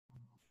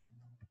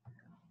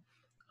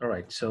All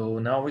right, so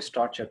now we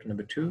start chapter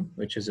number 2,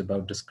 which is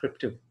about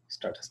descriptive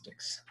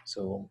statistics.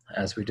 So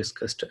as we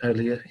discussed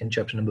earlier in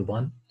chapter number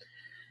 1,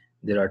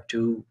 there are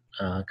two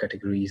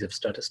categories of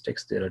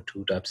statistics. There are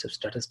two types of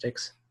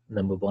statistics.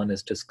 Number 1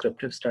 is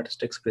descriptive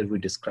statistics, where we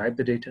describe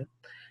the data,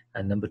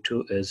 and number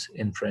 2 is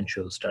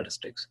inferential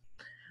statistics.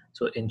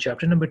 So in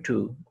chapter number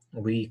 2,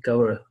 we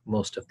cover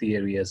most of the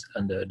areas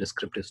under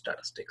descriptive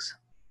statistics.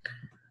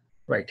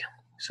 Right,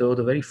 so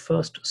the very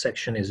first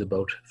section is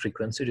about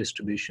frequency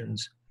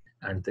distributions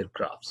and their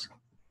graphs.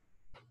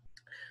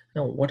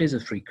 Now, what is a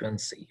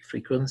frequency?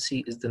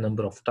 Frequency is the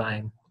number of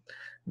time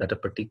that a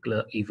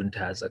particular event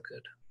has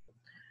occurred.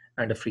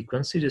 And a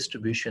frequency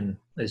distribution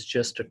is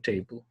just a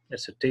table.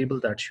 It's a table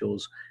that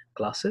shows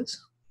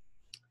classes,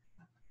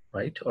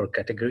 right, or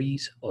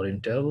categories or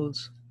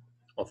intervals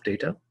of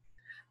data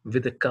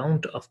with a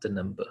count of the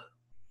number.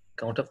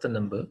 Count of the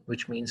number,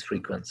 which means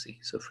frequency.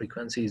 So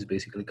frequency is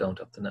basically count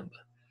of the number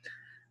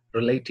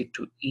related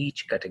to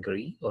each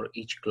category or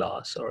each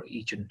class or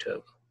each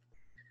interval.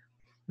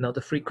 Now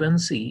the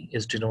frequency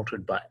is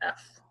denoted by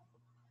F,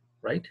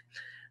 right?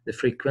 The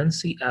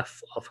frequency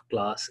F of a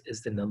class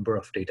is the number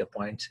of data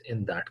points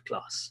in that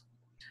class.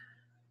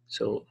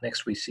 So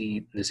next we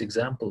see this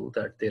example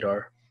that there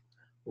are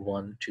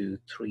 1, 2,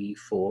 3,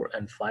 4,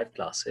 and 5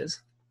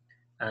 classes,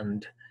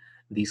 and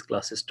these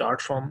classes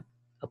start from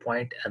a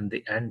point and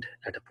they end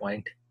at a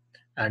point,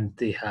 and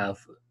they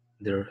have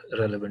their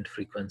relevant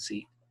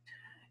frequency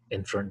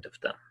in front of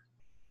them.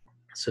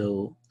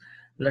 So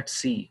let's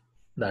see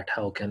that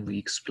how can we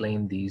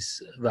explain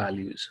these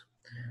values.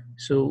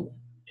 So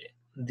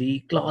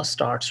the class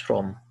starts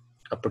from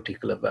a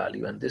particular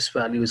value, and this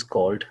value is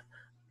called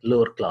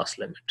lower class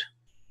limit.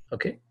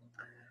 Okay,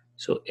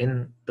 so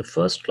in the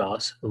first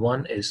class,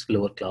 1 is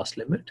lower class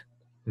limit.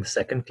 In the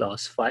second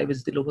class, 5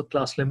 is the lower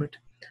class limit.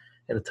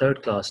 In the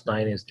third class,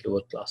 9 is the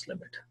lower class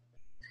limit.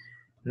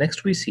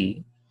 Next, we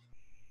see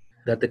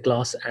that the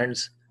class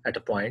ends at a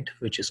point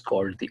which is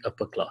called the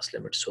upper class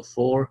limit. So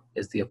 4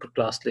 is the upper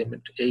class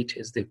limit, 8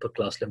 is the upper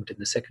class limit in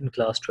the second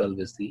class,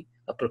 12 is the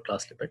upper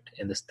class limit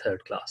in this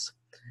third class.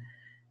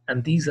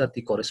 And these are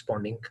the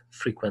corresponding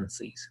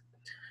frequencies.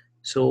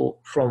 So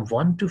from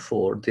 1 to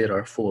 4, there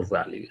are 4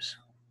 values.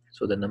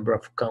 So the number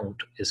of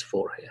count is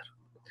 4 here.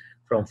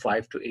 From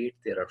 5 to 8,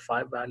 there are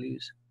 5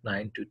 values.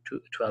 9 to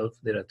 12,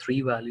 there are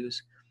 3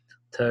 values.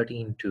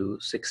 13 to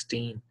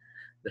 16,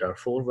 there are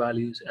 4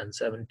 values. And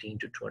 17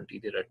 to 20,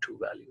 there are 2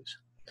 values.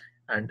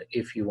 And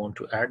if you want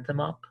to add them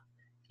up,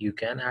 you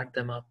can add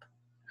them up,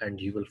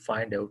 and you will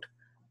find out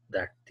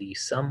that the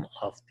sum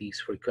of these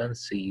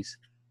frequencies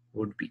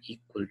would be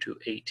equal to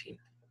 18.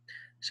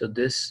 So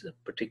this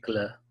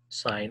particular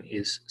sign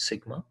is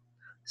sigma,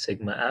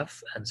 sigma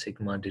f, and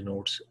sigma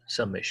denotes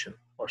summation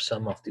or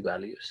sum of the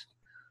values.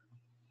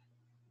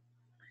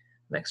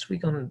 Next, we're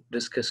going to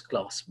discuss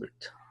class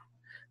width.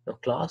 Now,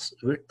 class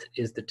width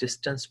is the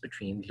distance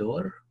between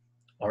lower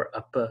or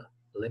upper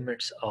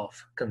limits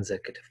of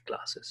consecutive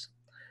classes.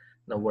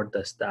 Now, what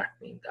does that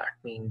mean? That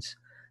means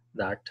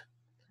that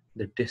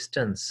the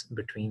distance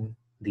between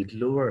the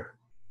lower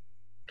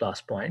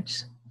class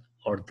points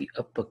or the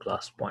upper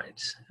class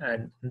points,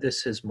 and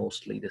this is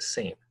mostly the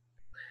same.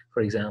 For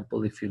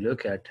example, if you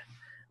look at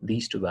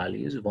these two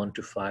values, 1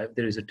 to 5,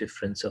 there is a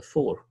difference of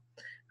 4.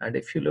 And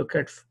if you look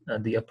at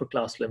the upper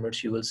class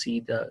limits, you will see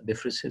the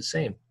difference is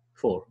same,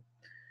 4.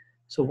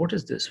 So what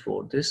is this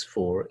 4? This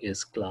 4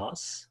 is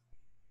class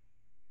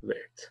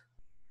width.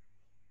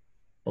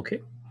 Okay.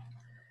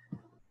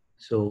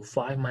 So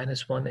 5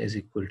 minus 1 is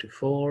equal to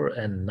 4,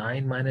 and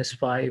 9 minus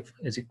 5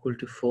 is equal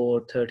to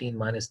 4, 13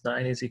 minus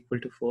 9 is equal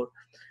to 4.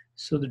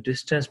 So the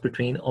distance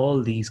between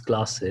all these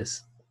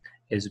classes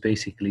is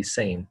basically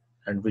same,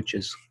 and which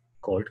is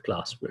called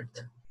class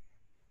width.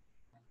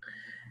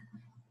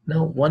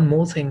 Now, one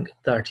more thing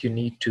that you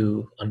need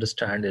to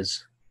understand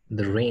is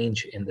the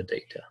range in the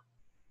data.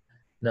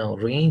 Now,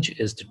 range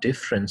is the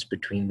difference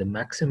between the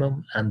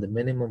maximum and the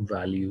minimum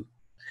value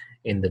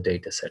in the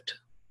data set.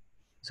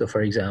 So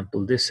for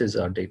example, this is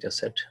our data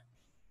set,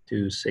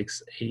 2,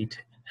 6, 8,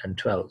 and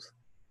 12.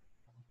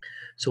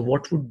 So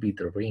what would be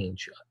the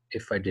range?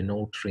 If I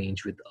denote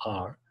range with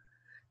R,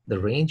 the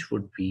range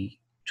would be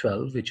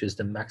 12, which is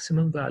the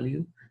maximum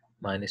value,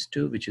 minus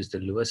 2, which is the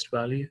lowest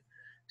value.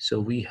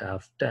 So we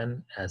have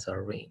 10 as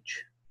our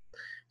range.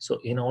 So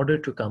in order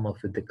to come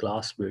up with the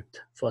class width,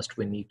 first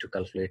we need to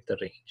calculate the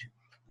range.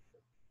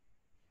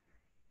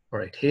 All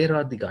right, here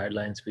are the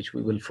guidelines which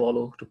we will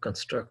follow to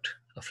construct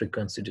a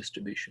frequency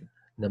distribution.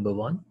 Number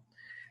 1,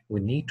 we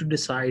need to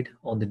decide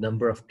on the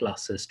number of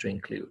classes to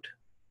include.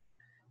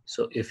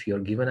 So if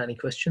you're given any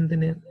question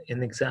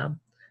in exam,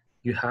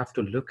 you have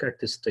to look at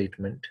this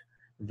statement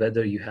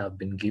whether you have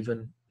been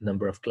given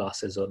number of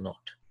classes or not.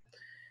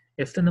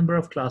 If the number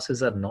of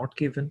classes are not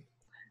given,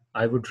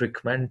 I would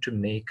recommend to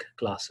make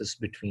classes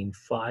between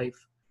 5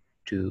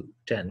 to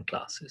 10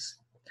 classes.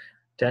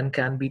 10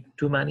 can be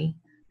too many,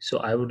 so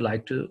I would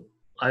like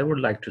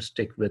to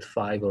stick with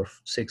 5 or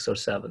 6 or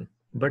 7.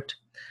 But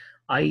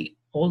I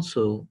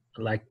also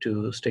like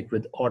to stick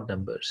with odd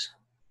numbers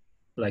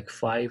like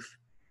 5,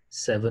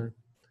 7,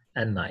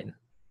 and 9.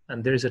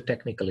 And there is a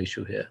technical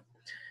issue here.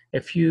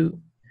 If you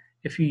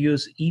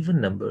use even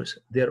numbers,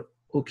 they're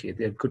okay,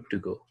 they're good to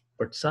go.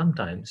 But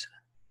sometimes,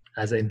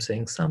 as I'm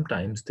saying,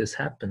 sometimes this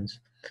happens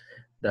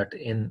that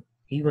in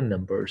even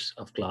numbers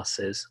of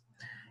classes,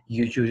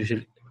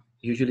 usually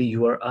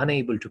you are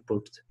unable to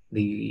put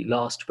the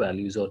last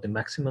values or the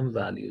maximum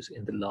values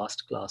in the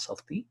last class of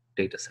the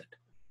dataset.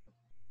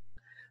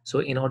 So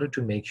in order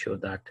to make sure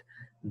that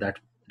that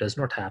does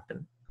not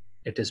happen,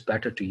 it is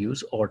better to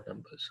use odd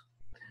numbers.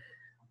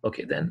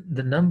 Okay, then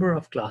the number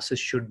of classes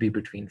should be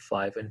between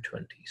 5 and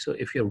 20. So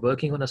if you're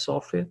working on a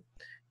software,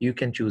 you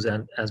can choose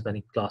as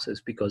many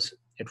classes because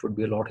it would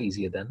be a lot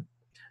easier than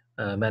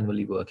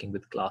manually working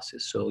with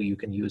classes. So you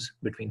can use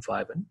between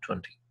 5 and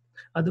 20.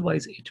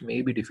 Otherwise, it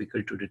may be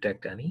difficult to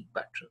detect any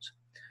patterns.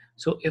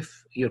 So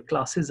if your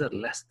classes are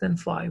less than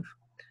 5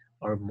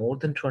 or more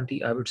than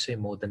 20, I would say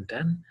more than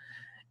 10,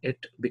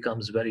 it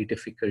becomes very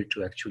difficult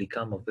to actually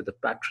come up with a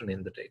pattern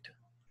in the data.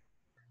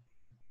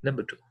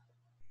 Number 2,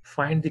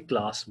 find the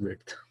class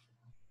width.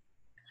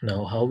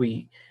 Now, how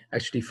we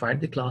actually find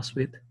the class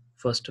width?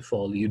 First of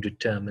all, you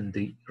determine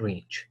the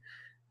range,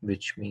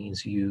 which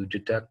means you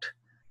deduct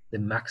the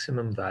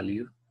maximum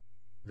value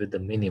with the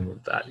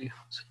minimum value.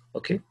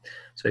 Okay,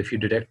 so if you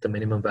deduct the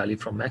minimum value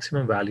from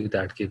maximum value,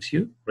 that gives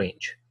you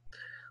range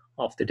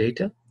of the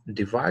data.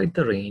 Divide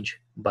the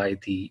range by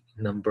the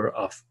number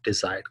of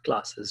desired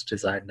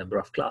number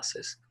of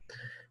classes.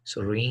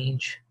 So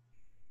range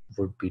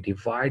would be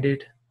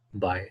divided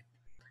by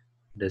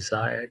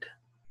desired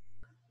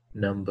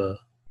number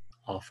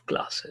of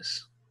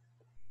classes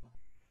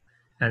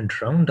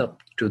and round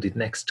up to the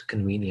next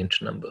convenient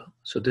number.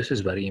 So this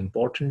is very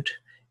important.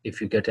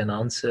 If you get an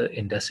answer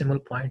in decimal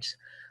points,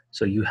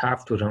 so you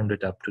have to round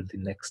it up to the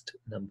next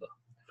number.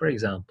 For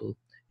example,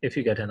 if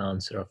you get an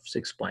answer of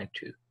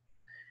 6.2,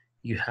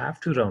 you have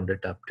to round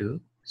it up to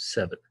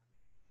 7.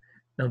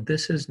 Now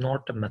this is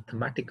not a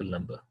mathematical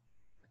number.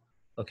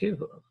 Okay,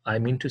 I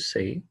mean to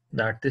say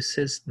that this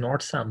is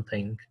not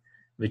something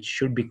which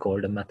should be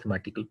called a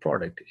mathematical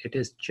product. It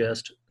is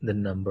just the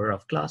number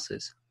of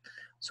classes.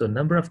 So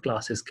number of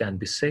classes can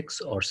be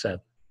 6 or 7.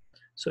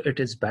 So it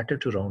is better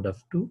to round up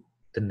to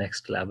the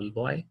next level.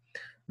 Why?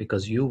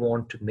 Because you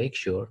want to make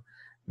sure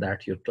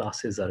that your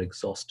classes are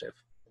exhaustive.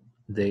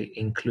 They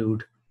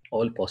include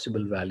all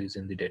possible values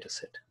in the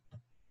dataset.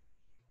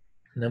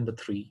 Number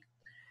three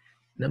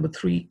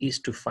is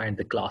to find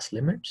the class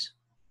limits.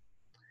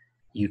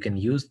 You can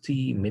use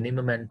the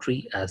minimum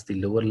entry as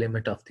the lower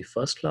limit of the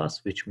first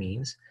class, which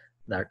means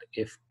that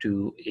if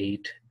 2,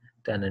 8,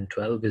 10, and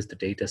 12 is the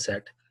data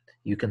set,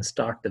 you can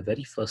start the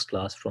very first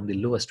class from the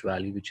lowest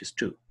value, which is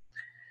 2.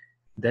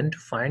 Then to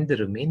find the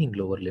remaining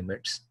lower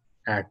limits,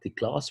 add the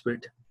class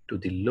width to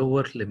the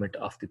lower limit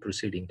of the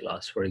preceding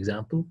class. For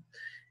example,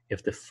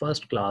 if the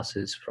first class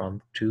is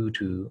from 2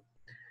 to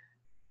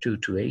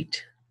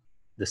 8,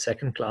 the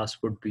second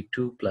class would be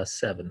 2 plus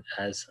 7.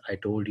 As I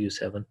told you,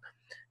 7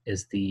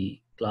 is the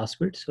class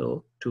width,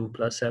 so 2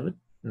 plus 7,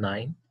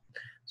 9.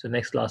 So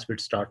next class would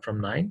start from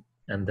 9,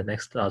 and the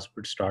next class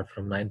would start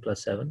from 9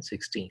 plus 7,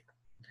 16.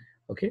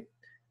 Okay,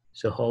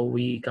 so how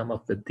we come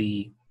up with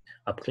the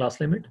upper class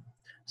limit?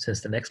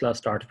 Since the next class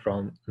starts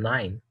from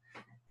 9,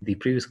 the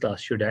previous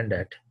class should end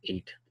at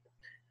 8.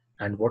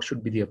 And what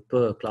should be the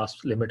upper class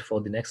limit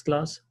for the next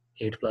class?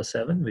 8 plus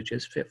 7, which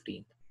is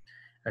 15.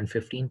 And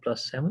 15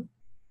 plus 7,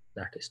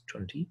 that is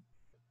 22.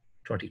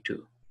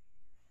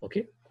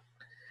 Okay.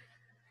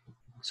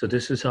 So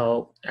this is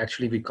how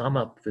actually we come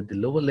up with the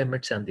lower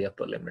limits and the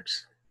upper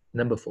limits.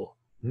 Number 4,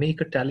 make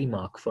a tally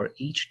mark for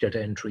each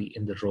data entry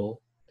in the row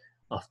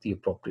of the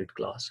appropriate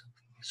class.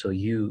 So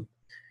you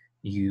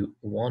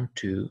want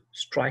to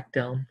strike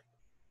down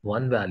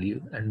one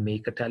value and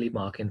make a tally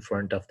mark in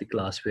front of the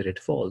class where it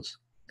falls.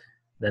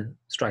 Then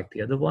strike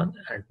the other one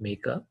and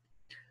make a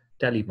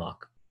tally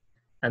mark.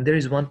 And there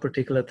is one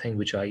particular thing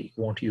which I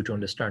want you to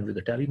understand with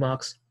the tally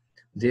marks.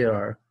 There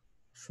are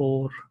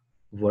 4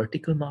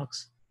 vertical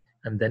marks,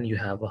 and then you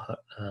have a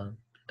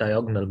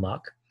diagonal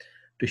mark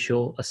to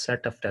show a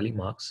set of tally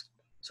marks.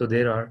 So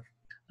there are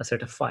a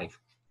set of 5.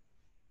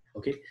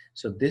 Okay,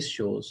 so this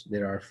shows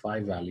there are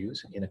 5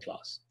 values in a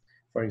class.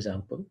 For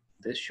example,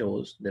 this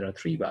shows there are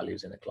 3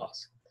 values in a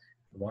class.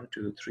 1,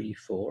 2, 3,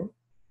 4,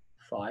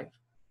 5,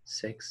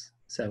 6,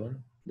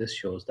 7. This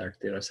shows that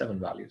there are 7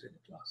 values in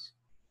a class.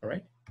 All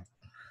right.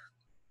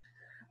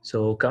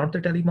 So count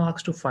the tally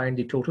marks to find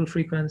the total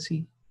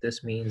frequency.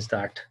 This means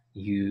that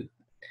you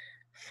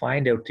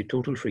find out the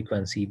total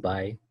frequency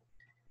by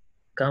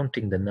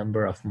counting the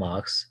number of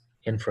marks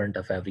in front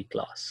of every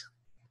class,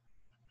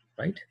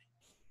 right?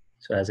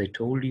 So as I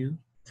told you,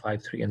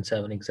 5, 3, and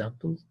 7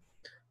 examples,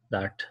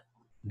 that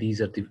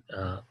these are the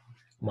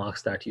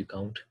marks that you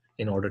count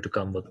in order to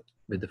come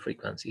with the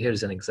frequency.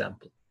 Here's an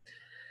example.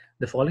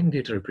 The following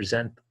data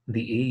represent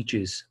the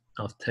ages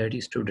of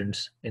 30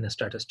 students in a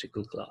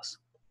statistics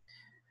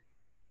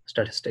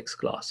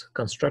class.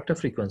 Construct a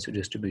frequency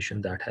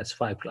distribution that has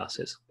 5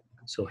 classes.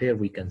 So here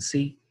we can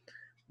see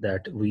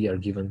that we are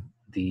given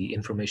the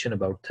information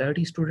about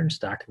 30 students.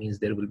 That means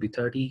there will be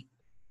 30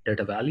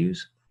 data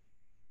values.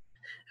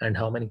 And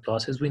how many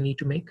classes we need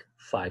to make?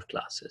 5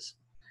 classes.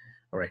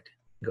 All right,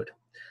 good.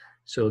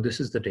 So this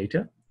is the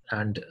data,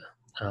 and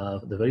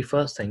the very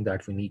first thing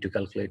that we need to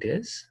calculate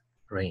is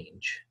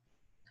range,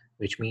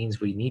 which means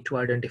we need to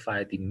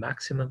identify the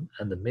maximum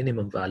and the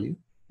minimum value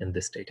in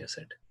this data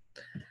set.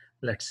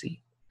 Let's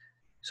see.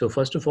 So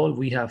first of all,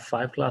 we have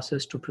 5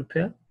 classes to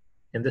prepare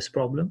in this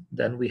problem.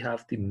 Then we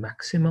have the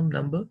maximum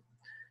number,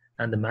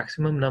 and the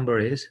maximum number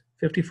is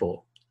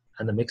 54,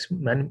 and the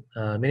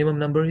minimum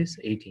number is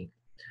 18.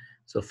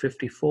 So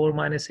 54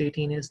 minus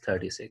 18 is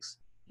 36.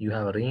 You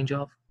have a range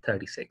of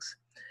 36.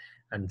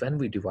 And when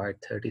we divide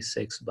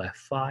 36 by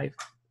 5,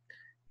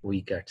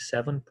 we get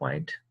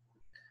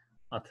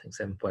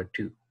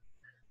 7.2.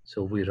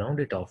 So we round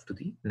it off to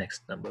the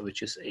next number,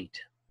 which is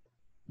 8.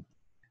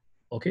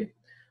 Okay.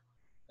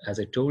 As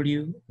I told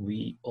you,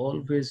 we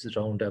always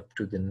round up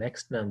to the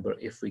next number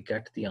if we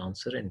get the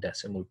answer in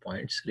decimal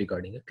points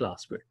regarding a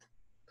class width.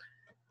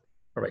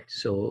 All right,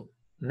 so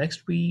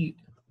next we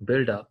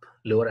build up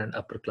lower and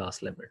upper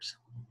class limits.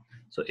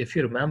 So if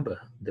you remember,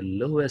 the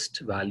lowest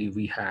value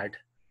we had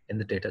in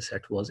the data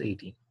set was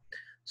 18.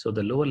 So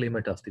the lower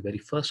limit of the very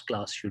first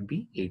class should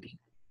be 18.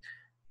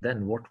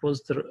 Then what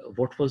was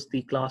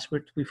the class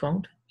width we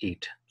found?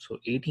 8. So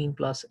 18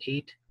 plus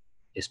 8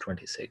 is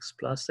 26,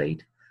 plus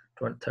 8,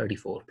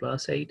 34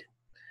 plus 8,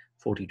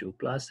 42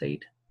 plus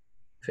 8,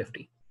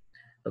 50.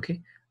 Okay,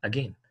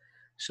 again,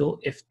 so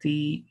if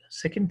the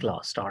second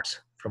class starts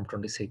from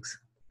 26,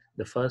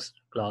 the first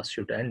class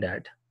should end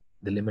at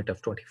the limit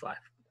of 25.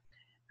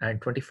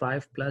 And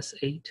 25 plus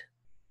 8,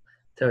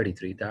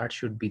 33. That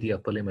should be the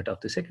upper limit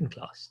of the second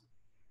class.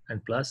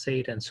 And plus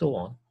 8 and so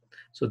on.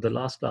 So the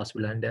last class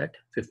will end at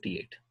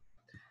 58.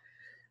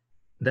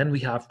 Then we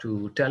have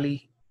to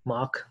tally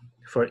mark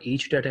for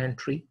each data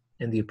entry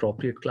in the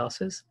appropriate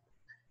classes.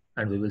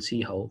 And we will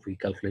see how we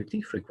calculate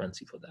the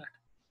frequency for that.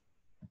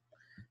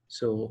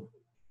 So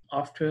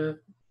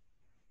after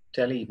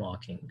tally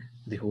marking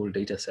the whole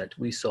data set,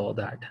 we saw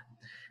that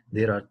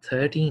there are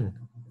 13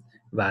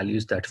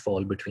 values that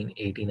fall between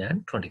 18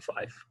 and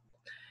 25.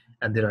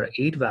 And there are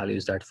 8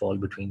 values that fall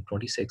between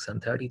 26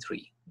 and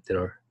 33. There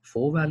are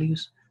 4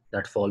 values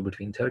that fall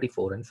between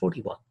 34 and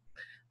 41.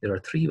 There are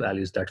 3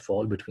 values that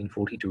fall between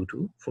 42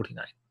 to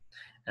 49.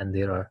 And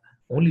there are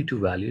only 2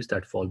 values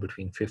that fall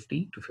between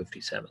 50 to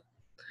 57.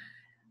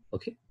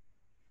 Okay,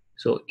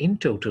 so in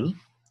total,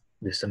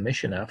 the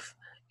summation F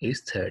is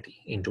 30.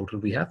 In total,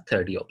 we have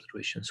 30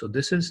 observations. So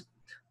this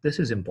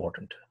is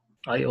important.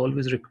 I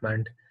always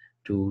recommend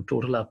to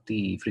total up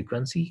the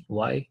frequency.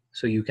 Why?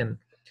 So you can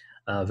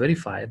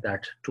verify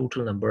that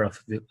total number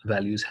of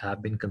values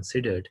have been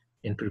considered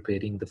in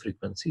preparing the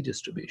frequency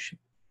distribution.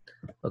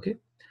 Okay,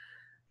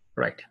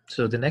 right.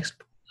 So the next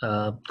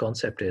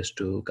concept is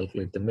to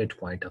calculate the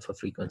midpoint of a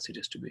frequency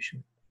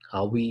distribution.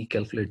 How we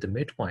calculate the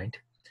midpoint?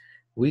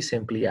 We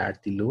simply add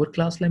the lower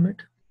class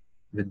limit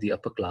with the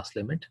upper class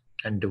limit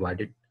and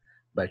divide it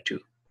by 2.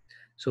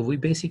 So we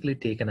basically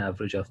take an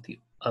average of the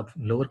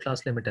lower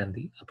class limit and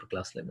the upper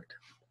class limit.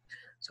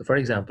 So for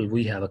example,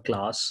 we have a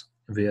class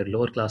where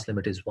lower class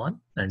limit is 1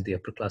 and the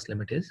upper class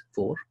limit is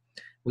 4.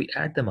 We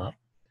add them up.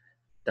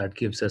 That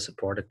gives us a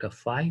product of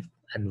 5,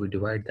 and we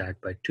divide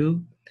that by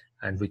 2,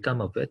 and we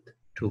come up with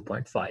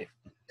 2.5.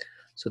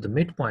 So the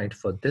midpoint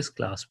for this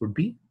class would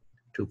be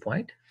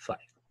 2.5.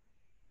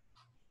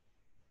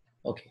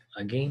 Okay,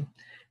 again,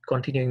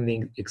 continuing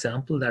the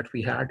example that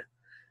we had,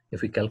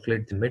 if we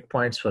calculate the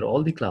midpoints for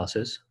all the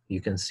classes,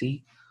 you can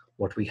see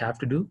what we have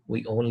to do.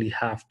 We only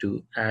have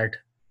to add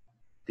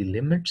the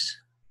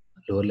limits,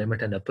 lower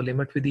limit and upper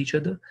limit with each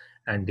other,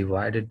 and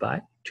divide it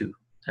by 2,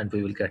 and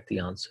we will get the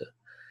answer.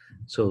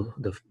 So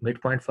the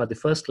midpoint for the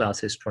first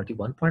class is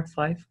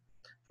 21.5.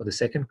 For the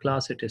second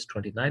class, it is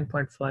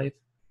 29.5,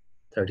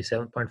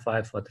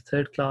 37.5 for the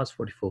third class,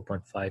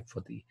 44.5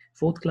 for the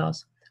fourth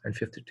class, and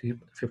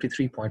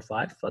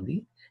 53.5 for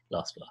the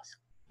last class.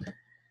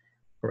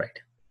 Right.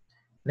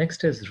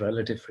 Next is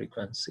relative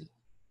frequency.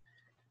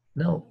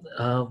 Now,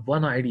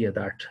 one idea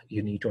that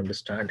you need to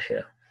understand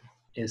here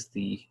is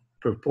the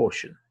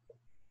proportion.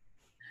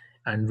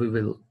 And we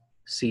will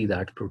see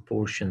that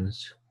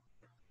proportions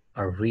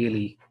are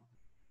really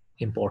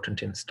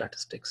important in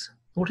statistics.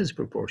 What is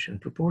proportion?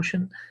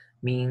 Proportion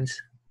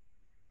means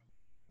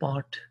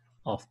part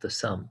of the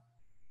sum.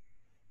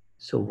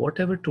 So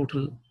whatever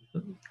total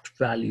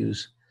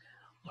values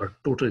or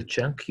total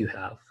chunk you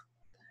have,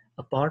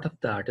 a part of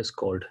that is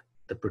called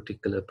the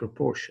particular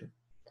proportion.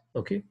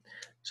 Okay,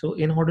 so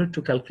in order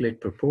to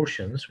calculate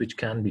proportions, which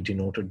can be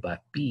denoted by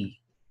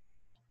P,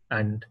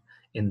 and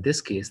in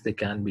this case they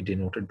can be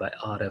denoted by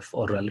RF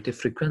or relative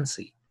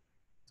frequency,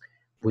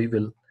 we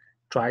will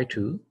try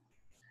to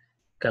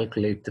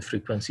calculate the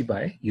frequency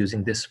by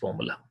using this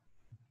formula.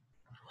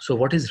 So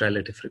what is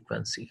relative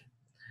frequency?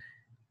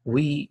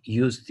 We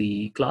use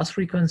the class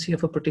frequency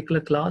of a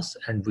particular class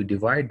and we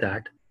divide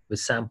that with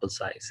sample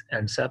size,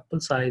 and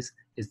sample size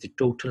is the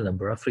total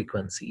number of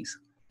frequencies.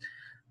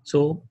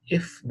 So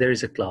if there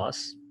is a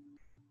class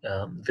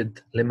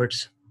with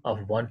limits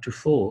of 1 to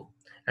 4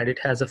 and it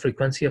has a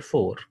frequency of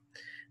 4,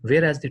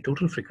 Whereas the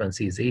total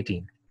frequency is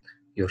 18,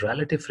 your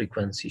relative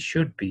frequency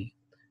should be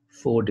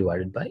 4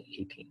 divided by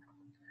 18.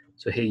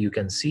 So here you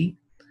can see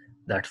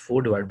that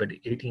 4 divided by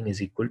 18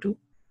 is equal to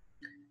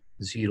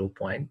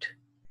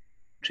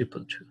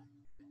 0.222.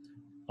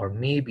 Or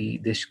maybe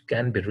this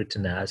can be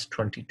written as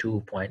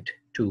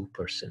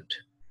 22.2%,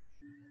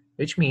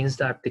 which means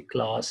that the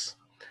class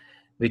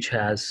which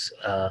has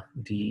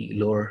the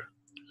lower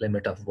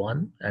limit of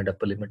 1 and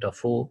upper limit of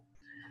 4,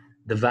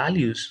 the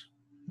values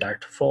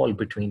that fall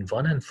between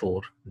 1 and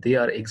 4, they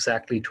are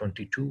exactly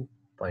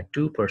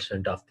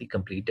 22.2% of the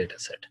complete data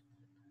set.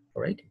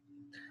 All right.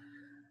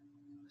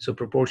 So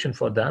proportion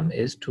for them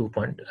is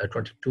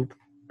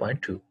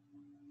 22.2.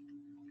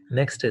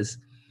 Next is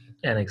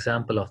an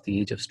example of the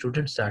age of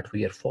students that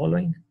we are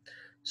following.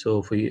 So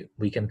if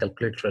we can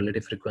calculate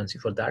relative frequency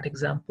for that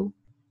example.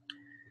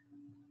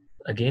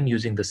 Again,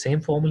 using the same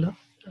formula,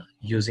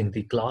 using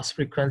the class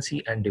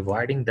frequency and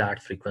dividing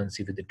that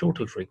frequency with the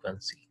total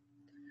frequency.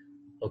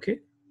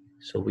 Okay,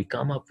 so we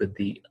come up with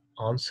the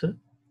answer.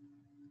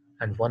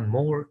 And one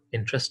more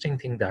interesting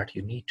thing that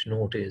you need to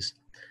note is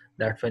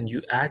that when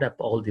you add up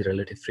all the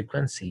relative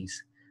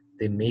frequencies,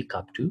 they make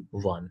up to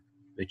 1,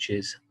 which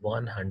is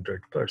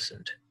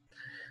 100%.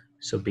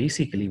 So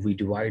basically, we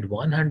divide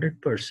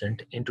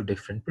 100% into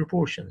different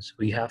proportions.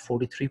 We have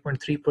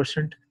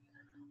 43.3%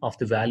 of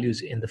the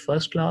values in the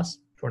first class,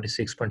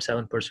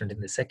 26.7% in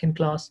the second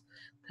class,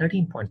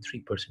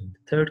 13.3% in the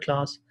third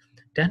class,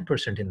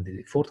 10% in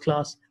the fourth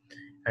class,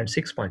 and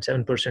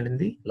 6.7% in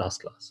the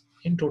last class.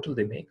 In total,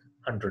 they make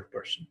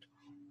 100%.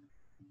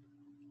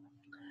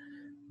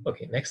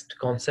 Okay, next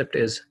concept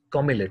is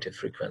cumulative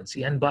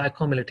frequency. And by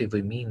cumulative,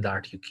 we mean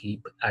that you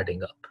keep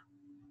adding up.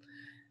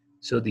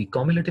 So the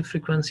cumulative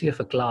frequency of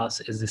a class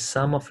is the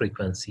sum of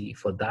frequency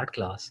for that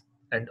class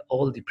and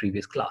all the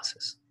previous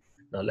classes.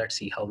 Now let's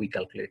see how we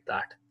calculate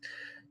that.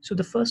 So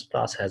the first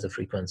class has a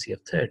frequency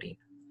of 13.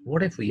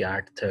 What if we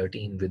add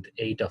 13 with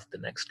 8 of the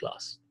next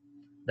class?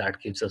 That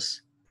gives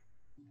us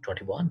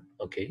 21,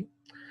 okay?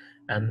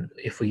 And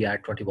if we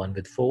add 21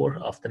 with 4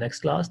 of the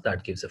next class,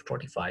 that gives us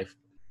 25.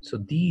 So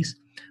these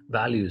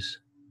values,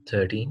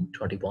 13,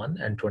 21,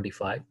 and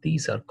 25,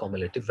 these are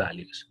cumulative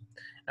values.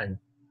 And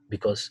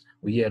because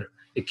we are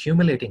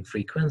accumulating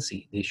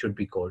frequency, they should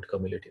be called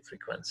cumulative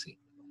frequency.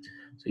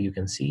 So you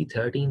can see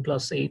 13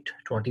 plus 8,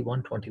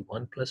 21,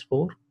 21 plus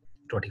 4,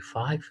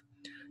 25,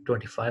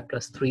 25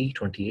 plus 3,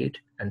 28,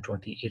 and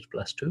 28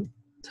 plus 2,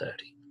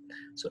 30.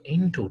 So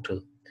in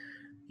total,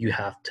 you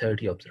have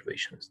 30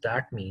 observations.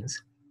 That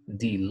means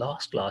the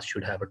last class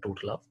should have a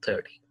total of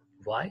 30.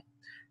 Why?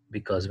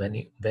 Because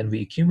when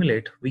we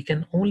accumulate, we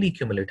can only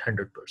accumulate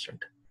 100%.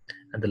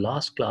 And the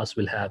last class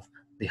will have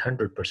the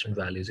 100%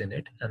 values in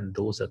it, and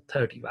those are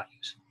 30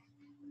 values.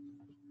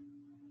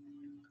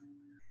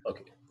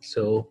 Okay,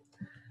 so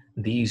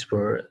these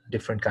were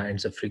different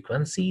kinds of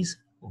frequencies.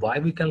 Why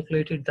we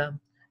calculated them?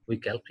 We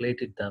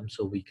calculated them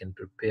so we can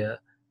prepare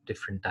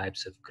different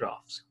types of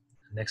graphs.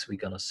 Next, we're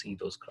gonna see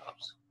those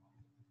graphs.